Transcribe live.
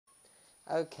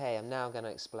Okay, I'm now going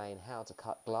to explain how to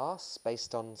cut glass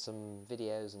based on some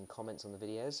videos and comments on the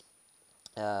videos.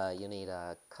 You need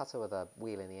a cutter with a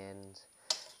wheel in the end,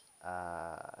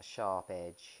 a sharp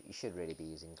edge. You should really be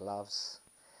using gloves,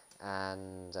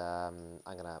 and I'm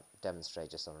going to demonstrate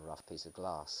just on a rough piece of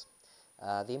glass.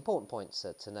 The important point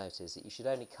to note is that you should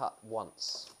only cut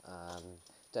once.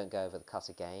 Don't go over the cut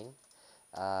again.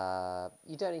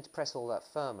 You don't need to press all that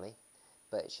firmly,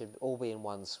 but it should all be in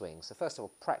one swing. So first of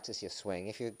all, practice your swing.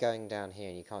 If you're going down here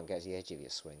and you can't get to the edge of your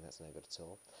swing, that's no good at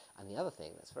all. And the other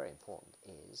thing that's very important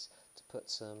is to put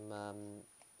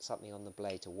something on the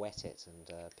blade to wet it. And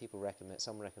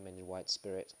some recommended white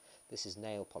spirit. This is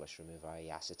nail polish remover,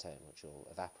 i.e. acetone, which will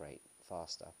evaporate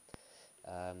faster.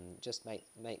 Just make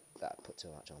that, put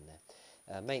too much on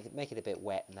there. Make it a bit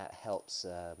wet, and that helps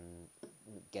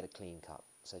get a clean cut.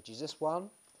 So just one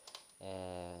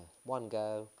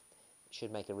go.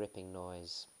 Should make a ripping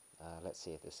noise. Let's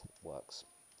see if this works.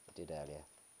 It did earlier.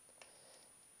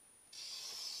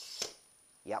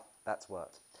 Yep, that's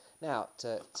worked. Now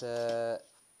to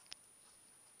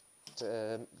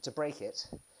break it,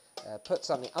 put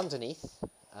something underneath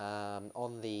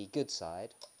on the good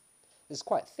side. This is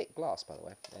quite thick glass, by the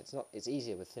way. It's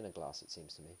easier with thinner glass, it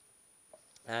seems to me.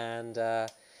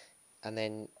 And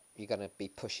then you're going to be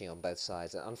pushing on both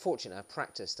sides. And unfortunately, I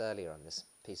practiced earlier on this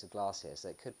piece of glass here, so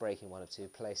it could break in one or two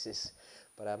places.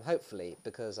 But hopefully,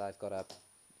 because I've got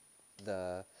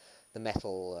the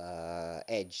metal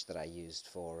edge that I used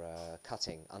for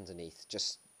cutting underneath,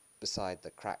 just beside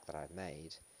the crack that I've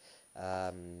made,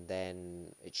 then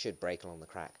it should break along the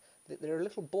crack. There are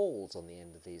little balls on the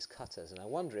end of these cutters, and I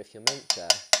wonder if you're meant to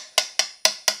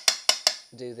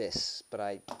do this, but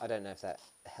I don't know if that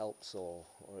helps or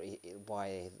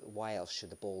why else should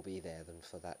the ball be there than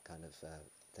for that kind of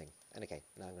thing. And okay,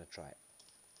 now I'm going to try it.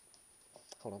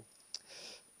 Hold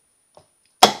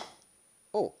on.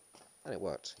 Oh, and it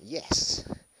worked. Yes!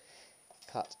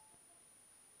 Cut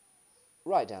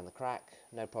right down the crack,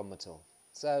 no problem at all.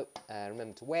 So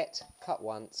remember to wet, cut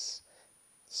once,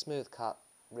 smooth cut,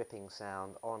 ripping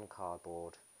sound on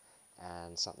cardboard,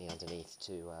 and something underneath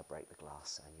to break the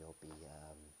glass, and you'll be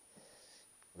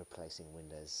replacing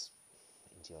windows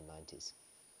into your 90s.